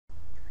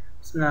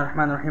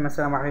Bismillahirrahmanirrahim.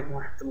 Assalamu alaikum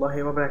wa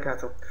rahmatullahi wa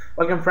barakatuh.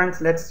 Welcome friends,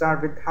 let's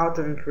start with how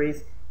to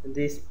increase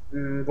this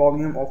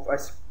volume of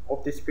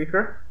the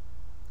speaker.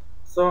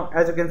 So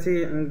as you can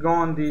see, go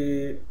on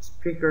the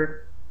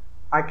speaker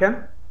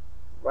icon,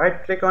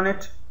 right click on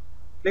it,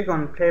 click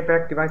on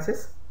playback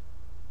devices,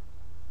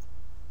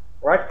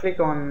 right click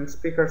on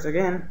speakers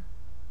again,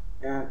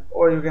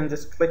 or you can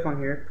just click on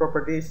here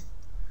properties,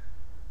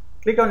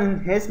 click on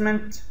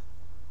enhancement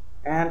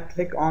and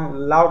click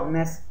on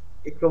loudness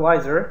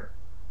equalizer,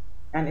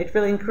 and it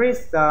will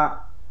increase the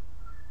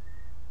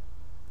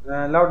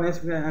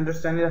loudness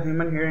understanding the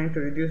human hearing to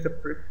reduce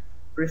the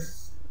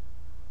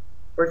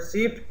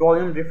perceived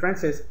volume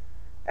differences.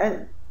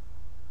 And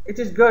it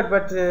is good,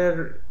 but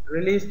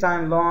release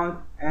time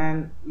long,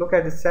 and look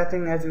at the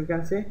setting. As you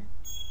can see,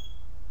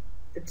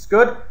 it's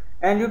good,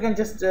 and you can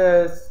just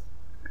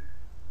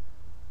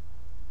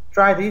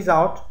try these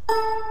out.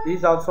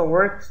 These also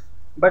works,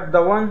 but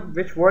the one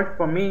which worked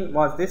for me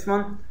was this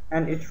one,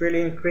 and it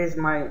really increased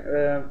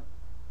my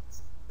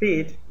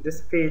speed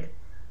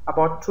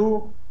about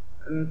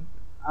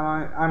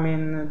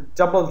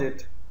doubled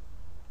it.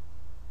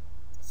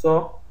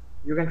 So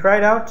you can try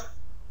it out.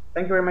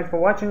 Thank you very much for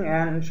watching,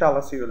 and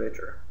inshallah see you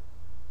later.